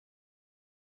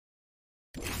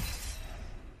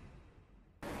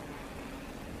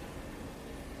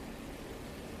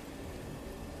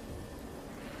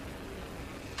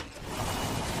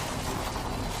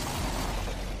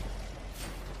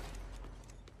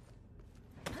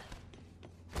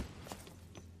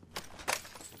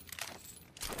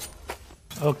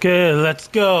Okay, let's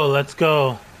go. Let's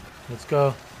go. Let's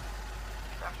go.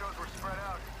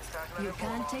 You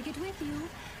can't take it with you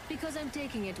because I'm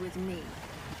taking it with me.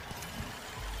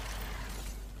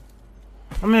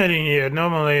 I'm heading here.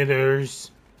 Normally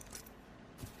there's...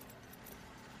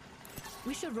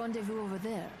 We should rendezvous over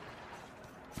there.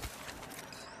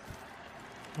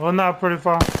 Well, not pretty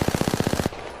far.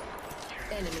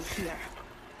 Enemy here.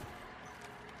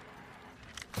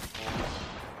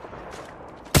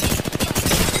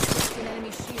 An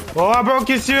enemy shield. Oh, I broke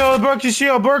his shield. Broke his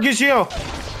shield. Broke his shield.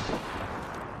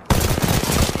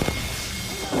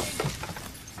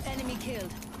 Enemy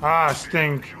killed. Ah,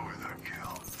 stink.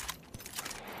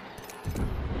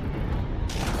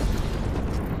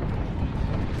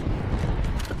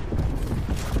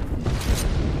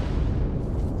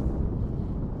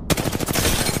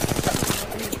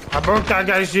 I broke that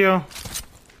guy's shield.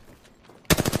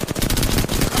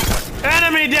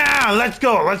 Enemy down! Let's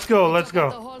go, let's go, let's The go.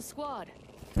 whole squad.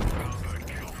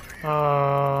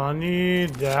 I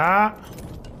need that.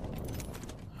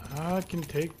 I can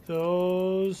take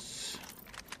those.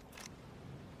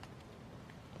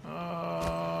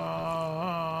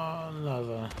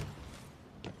 Another.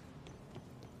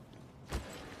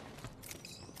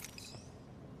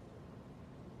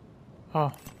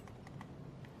 Oh.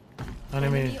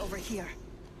 Enemy over here.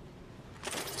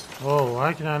 Oh,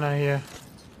 why can I not hear?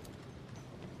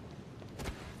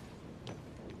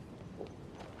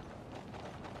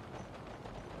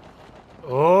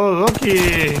 Oh,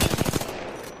 looky!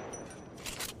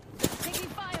 Taking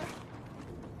fire.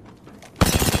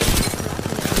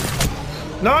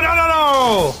 No, no, no,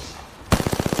 no!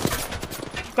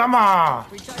 Come on!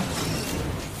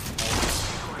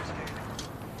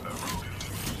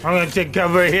 I'm gonna take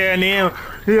cover here and here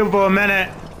for a minute.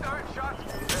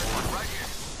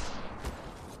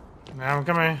 Now I'm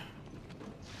coming.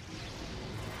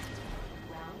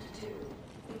 Round 2.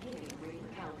 Beginning ring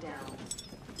countdown.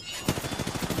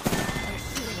 They're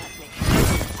shooting at me.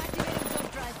 Activating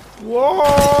jump drive. Whoa!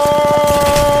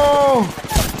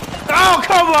 Oh,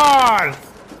 come on!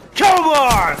 Come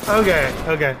on! Okay,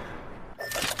 okay.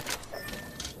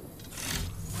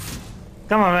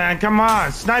 Come on, man, come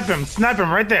on. Snipe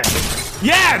him right there.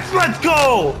 Yes, let's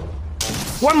go!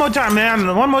 One more time,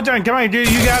 man, one more time. Come on, dude,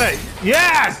 you got it.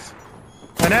 Yes!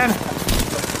 And then,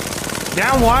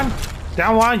 down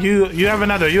one, you have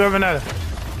another,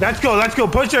 Let's go,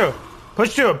 push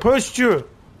through.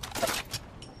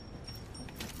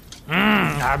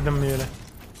 Have them muted.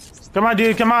 Come on,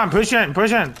 dude, come on, push in.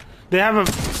 They have a,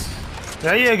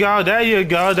 there you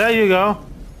go.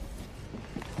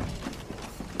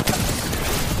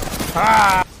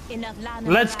 Ah,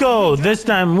 let's go. This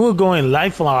time we're going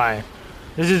Lifeline.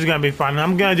 This is gonna be fun.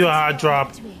 I'm gonna do a hard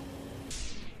drop.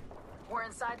 We're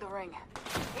inside the ring.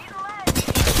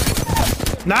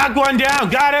 Knock one down.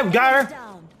 Got him. Got her.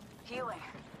 Down. Healing.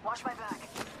 Watch my back.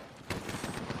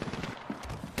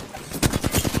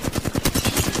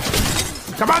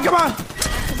 Come on.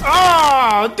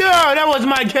 Oh, dude, that was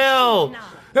my kill.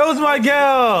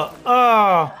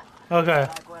 Oh, okay.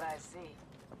 Like what I see.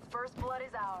 First blood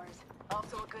is ours. Off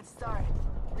to a good start.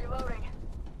 Reloading.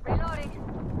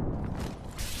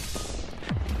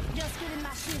 Just getting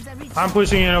my shields at reach. I'm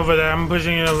pushing it over there.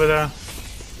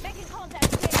 Making contact.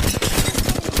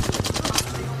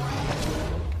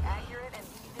 Accurate and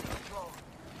easy to control.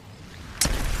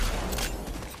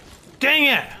 Dang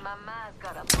it. My mind's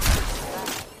got a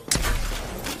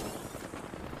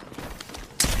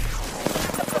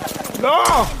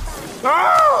Oh,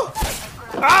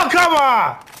 come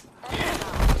on.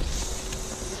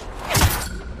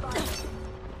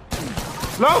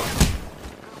 No.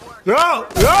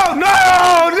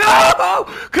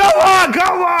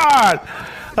 Come on.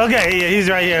 Okay, yeah, he's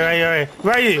right here.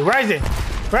 Rising.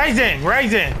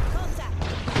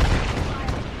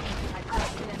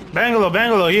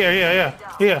 Bangalore, here.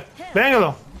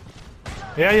 Bangalore.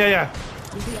 Yeah.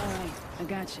 You'll be alright. I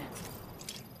gotcha.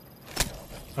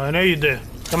 I know you do.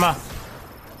 Come on.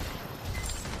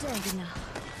 Dead enough.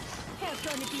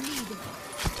 Help on if you need it.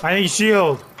 I need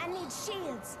shield. I need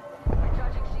shields.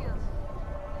 Recharging shields.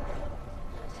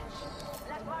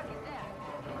 Black mark is there.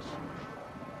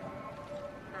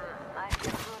 I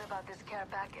feel good about this care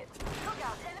package. Look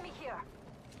out, enemy here.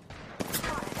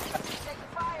 Take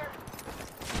fire.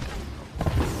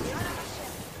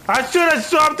 I should have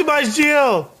swapped my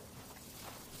shield.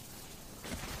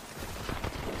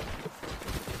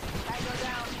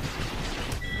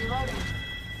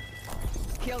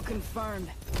 Kill confirmed.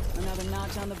 Another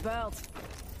notch on the belt.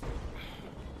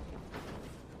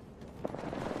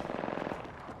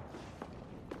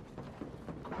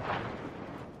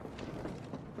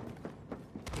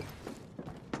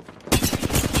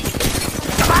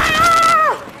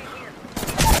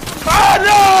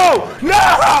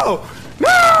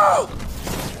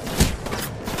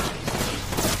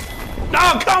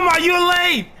 Oh, come on, you're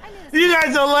late. You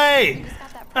guys are late.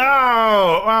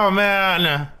 Oh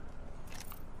man.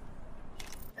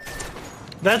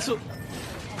 That's.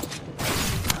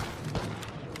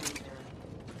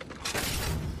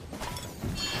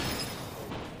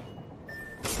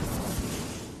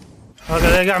 Okay,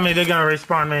 they got me. They're gonna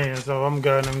respawn me, so I'm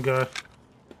good. I'm good.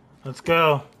 Let's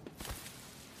go.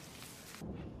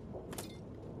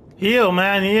 Heal,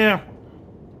 man, heal.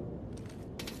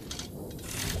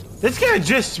 This guy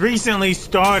just recently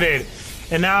started,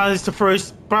 and now it's the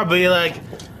first. Probably like,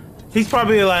 he's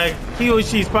probably like, he or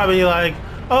she's probably like,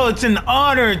 oh, it's an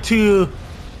honor to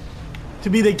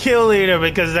be the kill leader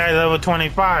because they're level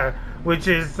 25, which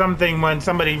is something when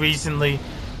somebody recently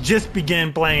just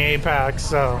began playing Apex.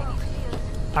 So.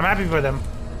 I'm happy for them.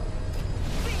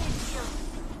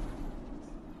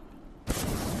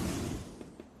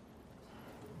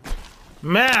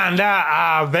 Man,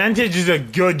 that Vantage is a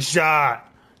good shot.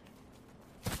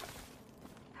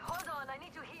 Hold on, I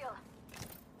need to heal.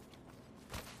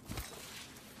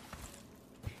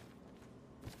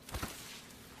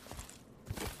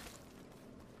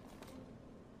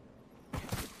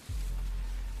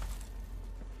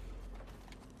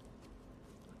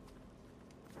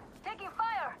 Taking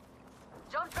fire.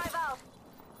 Jump drive out.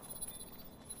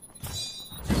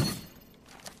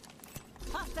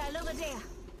 Hostile over there.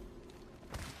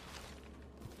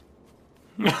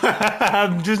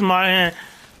 Just my hand.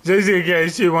 Just in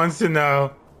case she wants to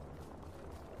know.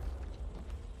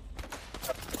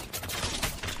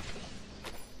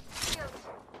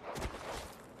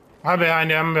 I'm behind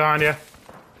you, I'm behind you.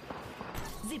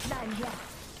 Zipline here.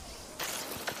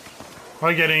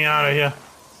 We're getting out of here.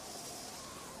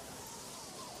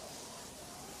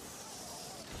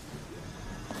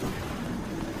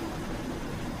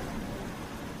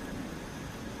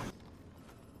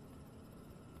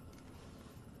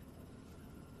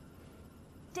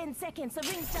 Seconds, the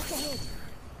ring's just ahead.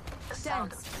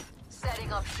 Sound.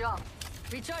 Setting up shop.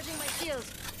 Recharging my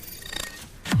shields.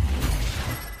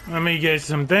 Let me get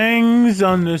some things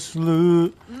on this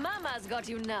loot. Mama's got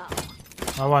you now.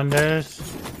 I want this,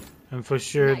 and for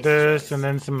sure Nice this, choice. and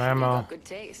then some You ammo. got good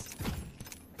taste.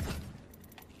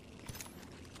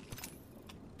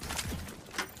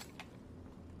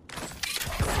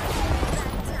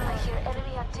 I hear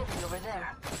enemy activity over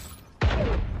there.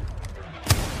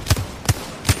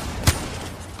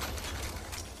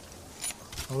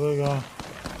 Here we go.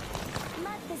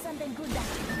 Might be something good there.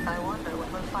 I wonder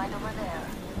what we'll find over there.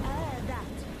 That.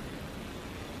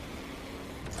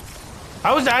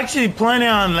 I was actually planning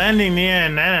on landing near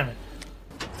an enemy.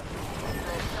 There's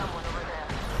someone over there.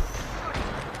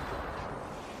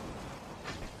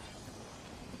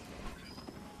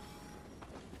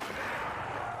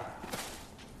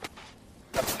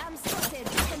 I'm spotted.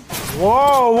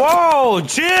 Whoa, whoa,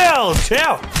 chill,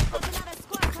 chill. There's another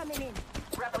squad coming in.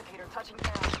 Replicator touching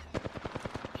down.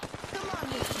 Come on,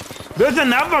 you. There's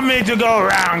enough of me to go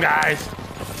around, guys.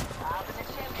 Up in the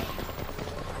chimney.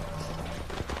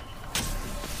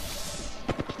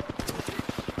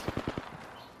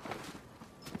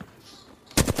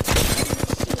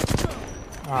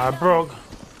 I broke.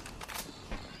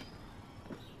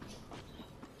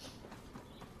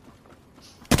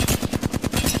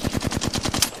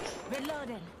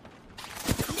 Reloading.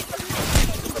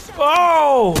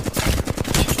 Oh!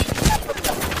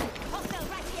 Hostile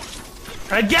right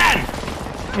here. Again!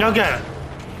 Okay.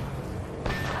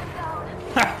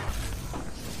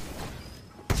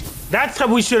 That's how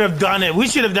we should have done it. We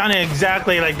should have done it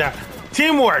exactly like that.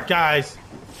 Teamwork, guys.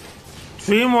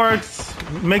 Teamwork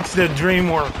makes the dream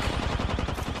work.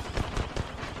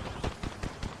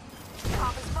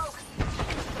 Pop and smoke.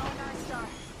 Going nice start.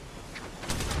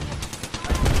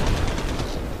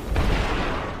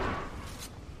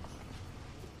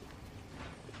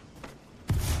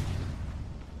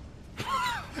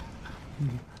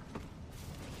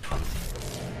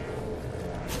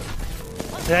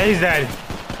 Yeah, he's dead.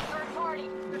 Third party.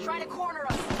 They're trying to corner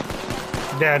us.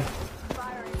 Dead.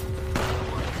 Firing.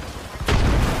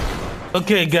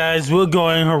 Okay, guys, we're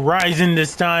going Horizon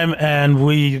this time, and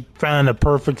we found a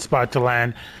perfect spot to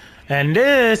land. And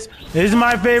this is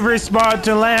my favorite spot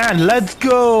to land. Let's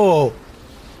go.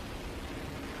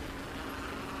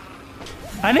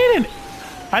 I need an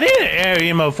air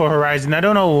emote for Horizon. I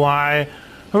don't know why.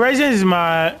 Horizon is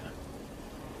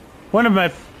one of my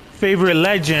favorite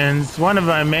legends, one of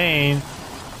my main,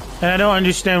 and I don't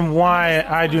understand why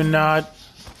I do not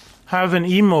have an air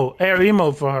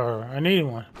emote for her. I need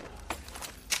one.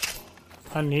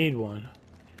 I need one.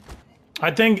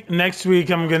 I think next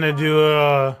week I'm gonna do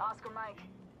Oscar Mike.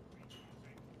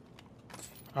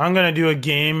 I'm gonna do a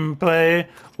gameplay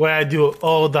where I do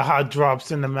all the hot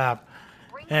drops in the map.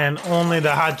 And only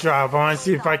the hot drop. I wanna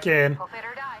see if I can.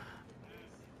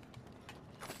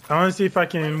 I wanna see if I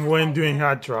can win doing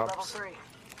hot drops.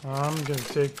 I'm gonna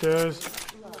take this.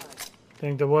 I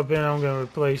think the weapon I'm gonna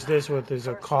replace this with is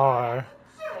a car.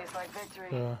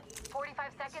 So.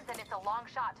 45 seconds and it's a long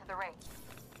shot to the ring.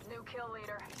 New kill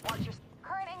leader. Watch your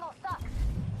current angle sucks.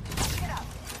 Get up.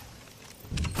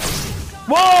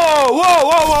 Whoa! Whoa!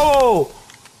 Whoa!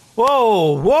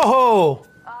 Whoa! Whoa! Whoa!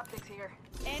 Optics here.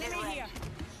 Enemy here.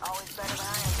 Always better than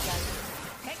I am, guys.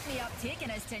 Pick me up, taking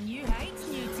us to new heights,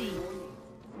 new team.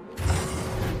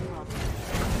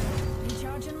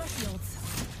 Recharging my shields.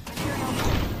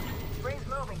 Ring's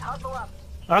moving. Hustle up.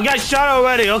 I got shot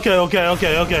already.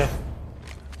 Okay.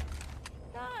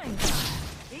 Thanks.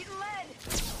 Eating lead.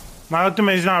 My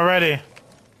ultimate is not ready.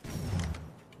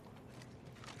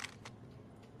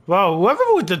 Wow, whoever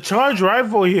with the charge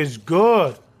rifle here is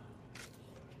good.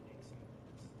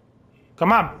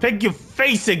 Come on, pick your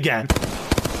face again.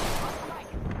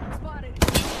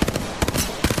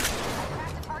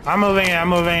 I'm moving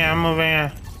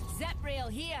in. Zip rail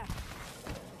here.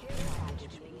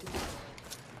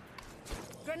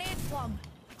 Grenade flung.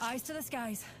 Eyes to the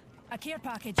skies. A care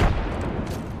package.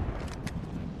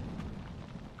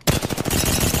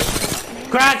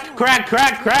 Crack.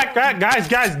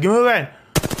 Guys, move in.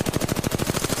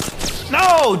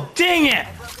 No, dang it.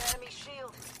 Enemy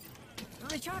shield.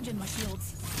 Recharging my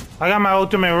shields. I got my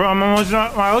ultimate.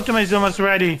 My ultimate's almost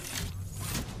ready. My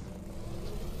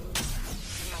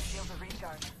shields are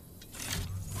recharged.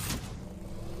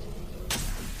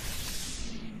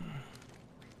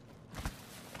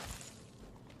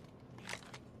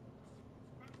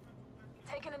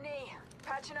 Taking a knee.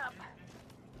 Patching up.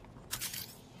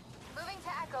 Moving to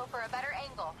Echo for a better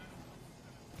angle.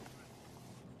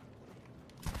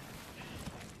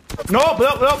 Nope.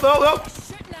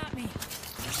 Shooting at me.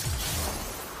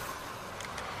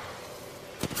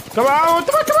 Come on.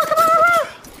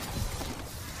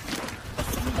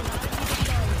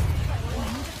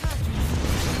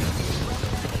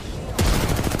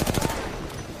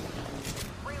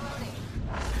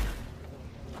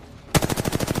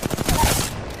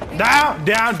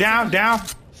 Down.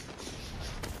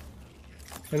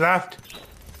 He left.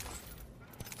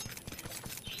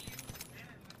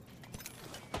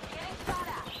 Getting shot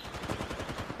at.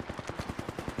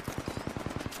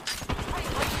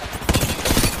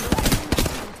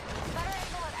 Better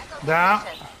angle at Echo. Down.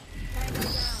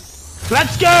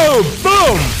 Let's go!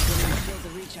 Boom! Shields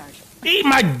are recharged. Eat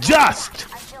my dust!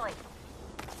 I'm killing.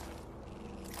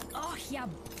 Oh, you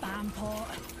bam pot.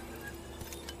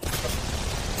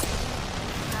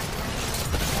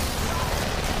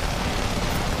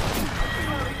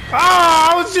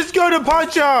 Ah, I was just going to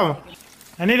punch him!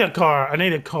 I need a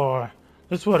car.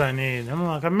 That's what I need.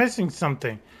 I'm missing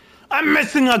something. I'm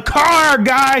missing a car,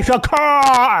 guys! A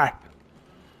car!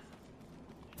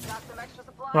 Got some extra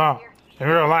supplies Well, here.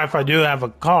 in real life, I do have a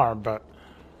car, but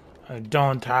I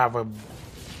don't have a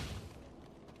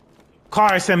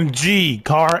car SMG.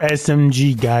 Car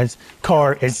SMG, guys.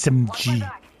 Car SMG.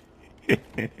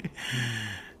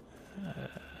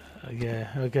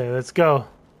 Okay, let's go.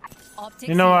 Optics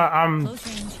You know here. what? I'm. Close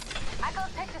range.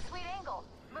 Echo's picked a sweet angle.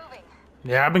 Moving.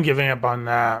 Yeah, I've been giving up on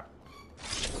that.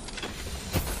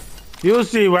 You'll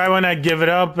see right when I give it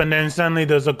up, and then suddenly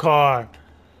there's a car.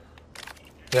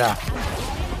 Yeah.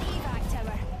 Evac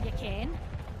tower. You can.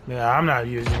 Yeah, I'm not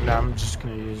using that. I'm just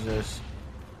gonna use this.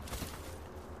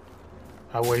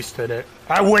 I wasted it.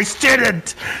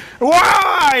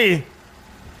 Why?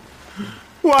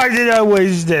 Why did I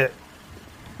waste it?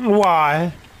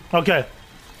 Why? Okay.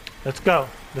 Let's go.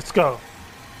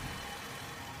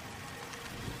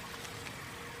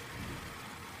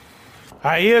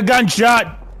 I hear a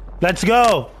gunshot. Let's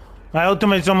go. My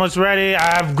ultimate's almost ready.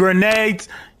 I have grenades.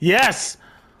 Yes.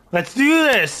 Let's do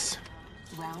this.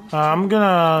 I'm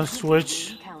gonna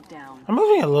switch. Countdown. I'm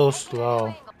moving a little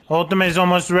slow. Ultimate's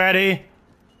almost ready.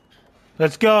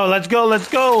 Let's go. What's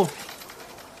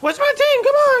my team?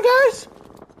 Come on, guys.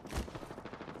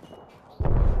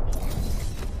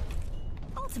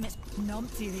 Ultimate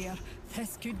numpty there.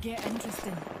 This could get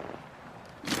interesting.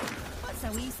 What's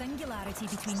a wee singularity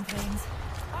between friends?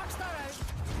 Arc star out.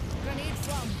 Grenade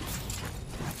flung.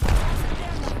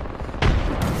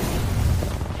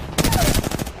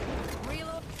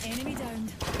 Reload. Enemy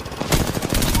downed.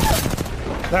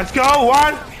 Let's go.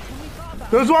 One.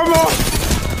 There's one more.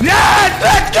 Yes!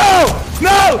 Let's go!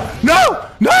 No!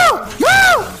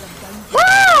 Woo!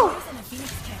 Using a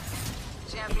phoenix kit.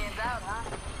 Champions out, huh?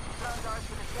 Throws ours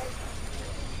for the taste.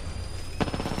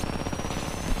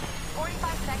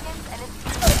 45 seconds and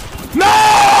it's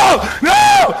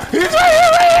No! He's right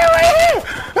here, right here, right here!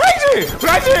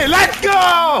 Right here! Let's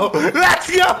go! Let's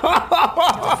go!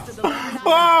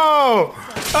 Whoa!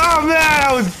 Oh man,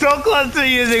 I was so close to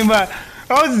using, but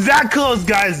I was that close,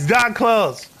 guys. That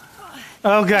close.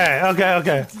 Okay.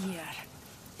 Dear.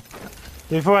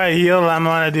 Before I heal, I'm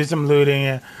gonna do some looting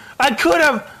here. I could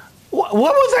have. What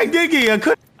was I thinking?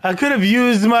 I could have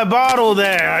used my bottle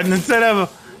there instead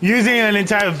of using an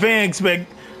entire Phoenix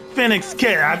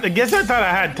kit. I guess I thought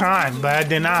I had time, but I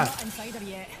did not. Not inside her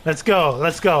yet. Let's go.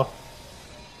 Let's go.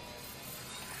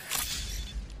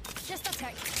 Just a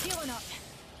tick. Healing up.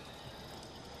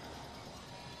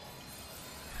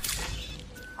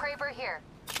 Kraber here.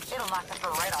 It'll knock the fur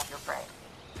right off your prey.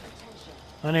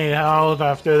 I need health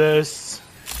after this.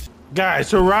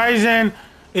 Guys, Horizon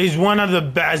is one of the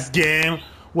best games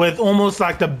with almost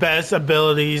like the best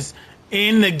abilities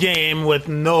in the game with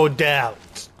no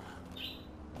doubt.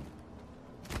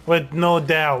 With no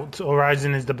doubt,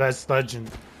 Horizon is the best legend.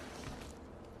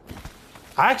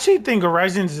 I actually think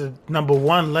Horizon is the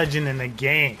 #1 legend in the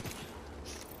game.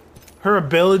 Her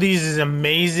abilities is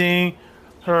amazing.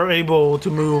 Her able to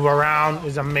move around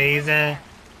is amazing.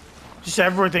 Just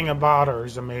everything about her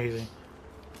is amazing.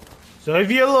 So if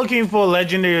you're looking for a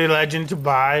legendary legend to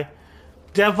buy,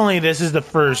 definitely this is the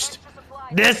first.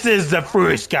 This is the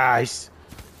first, guys.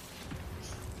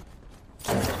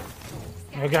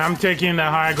 Okay, I'm taking the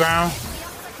high ground.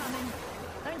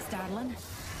 Thanks, darling.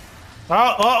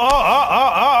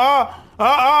 Oh.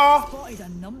 Spotted a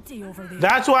numpty over there.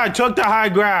 That's why I took the high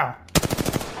ground.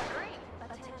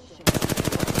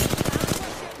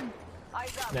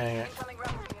 Dang it.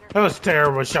 That was a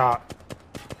terrible shot.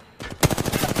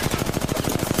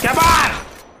 Come on!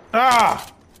 Ah!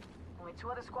 Only 2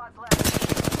 other squads left.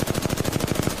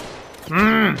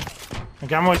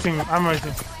 Okay, I'm wasting. Taking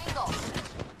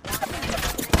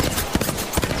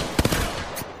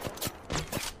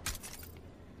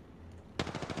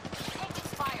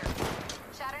fire.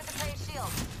 Shattered the prey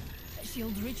shield.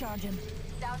 Shield's recharging.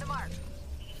 Down to mark.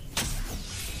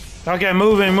 Okay,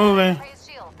 moving. Prey's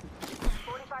shield.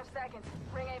 45 seconds.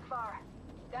 Ring ain't far.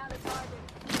 Down to target.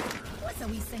 What's a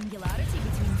wee singularity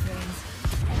between friends?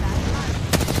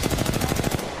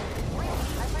 Wait,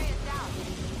 my prey is down.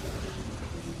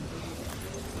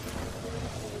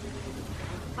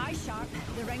 Eye sharp.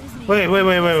 The ring's near. Wait.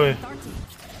 30.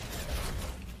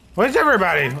 Where's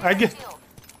everybody? I guess. Shield.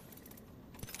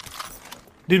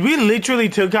 Did we literally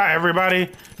took out everybody?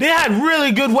 They had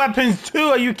really good weapons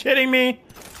too. Are you kidding me?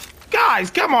 Guys,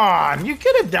 come on. You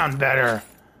could have done better.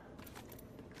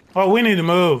 Oh, we need to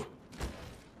move.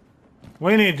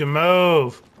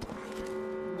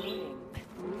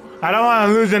 I don't want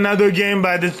to lose another game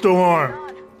by the storm.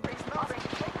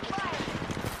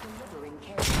 Delivering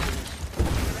care.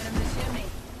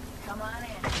 Come on in.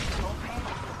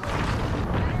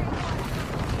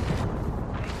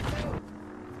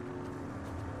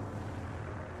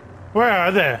 Where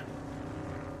are they?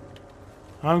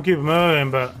 I'm keep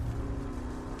moving, but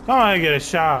I want to get a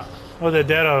shot. Oh, they're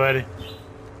dead already.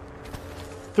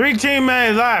 3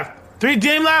 teammates left. 3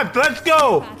 team left. Let's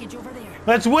go. Package over there.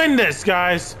 Let's win this,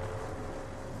 guys.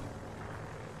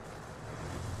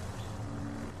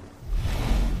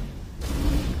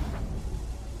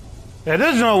 Yeah,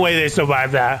 there's no way they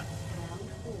survive that.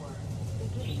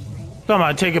 Come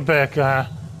on, take it back.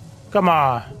 Come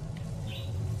on.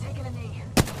 Taking a knee.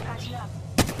 Patching up.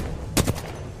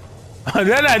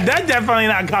 They're definitely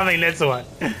not coming this one.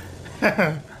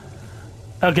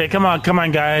 Okay, come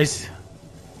on, guys.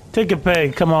 Take a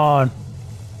peg, come on.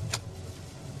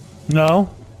 No.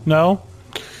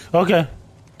 Okay.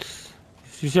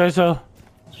 You say so?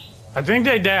 I think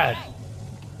they're dead.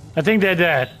 I think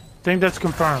that's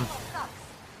confirmed.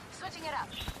 Switching it up.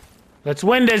 Let's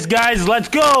win this, guys. Let's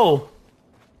go.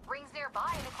 Rings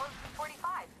nearby and it closes in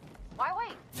 45. Why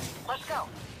wait? Let's go.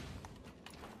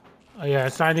 Oh,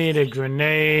 yes, I need a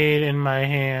grenade in my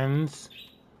hands.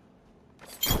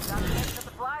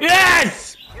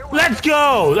 Yes! Let's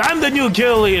go! I'm the new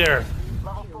kill leader.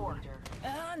 Level 4.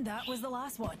 And that was the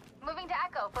last one. Moving to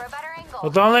Echo for a better angle.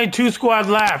 With only 2 squads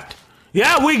left.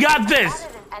 Yeah, we got this.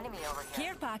 Spotted an enemy over here.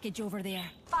 Care package over there.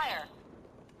 Fire.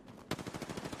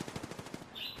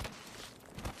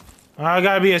 I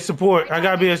gotta be a support.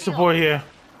 Here.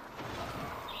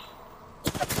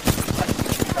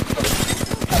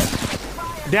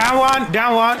 Down one.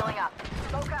 Filling up.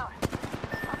 Smoke out.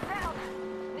 I'm down.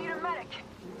 Need a medic.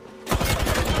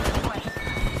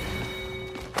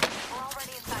 We're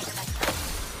already inside the next room.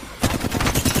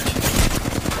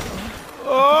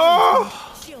 Oh!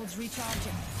 Shields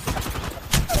recharging.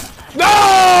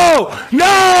 No!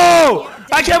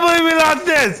 I can't believe we lost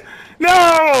this.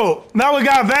 No! Now we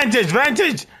got Vantage.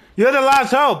 Vantage! You're the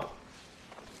last hope.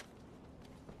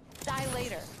 Die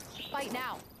later. Fight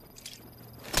now.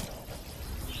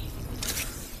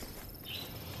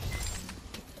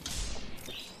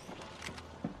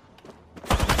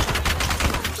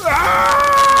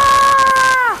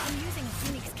 Ah! I'm using a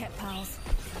Phoenix kit, pals.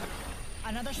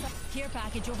 Another care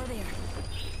package over there.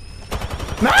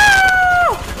 No!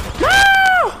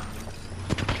 No!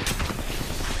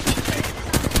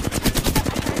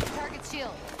 Target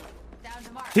shield. Down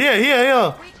to mark. Here.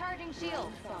 Recharging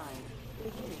shield. 5.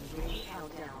 Beginning ring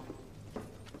countdown.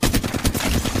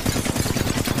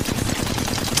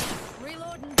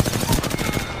 Reloading.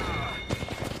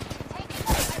 I'm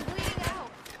bleeding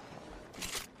out.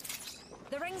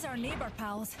 The ring's our neighbour,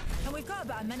 pals, and we've got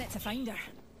about a minute to find her.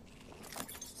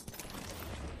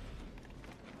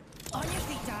 On your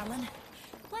feet, darling.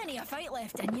 Plenty of fight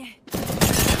left in you.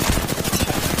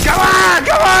 Come on!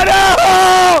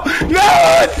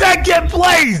 No! Second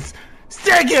place!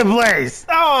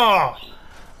 Oh,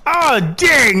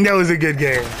 dang! That was a good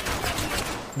game.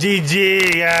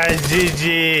 GG, guys.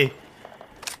 GG.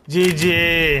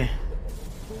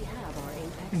 We have our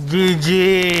apex.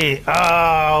 GG.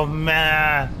 Oh,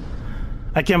 man.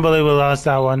 I can't believe we lost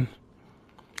that one.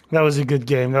 That was a good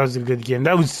game.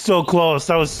 That was so close.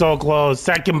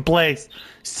 Second place.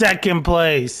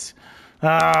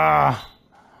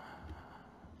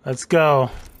 Let's go.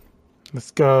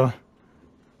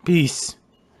 Peace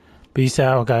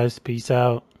out, guys. Peace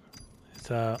out.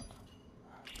 You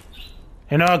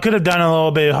know, I could have done a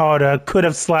little bit harder. I could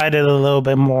have slided a little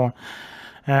bit more.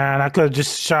 And I could have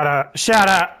just shot up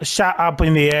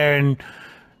in the air and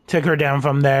took her down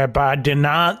from there, but I did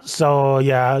not. So,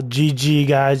 yeah, GG,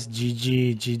 guys.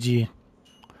 GG.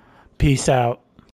 Peace out.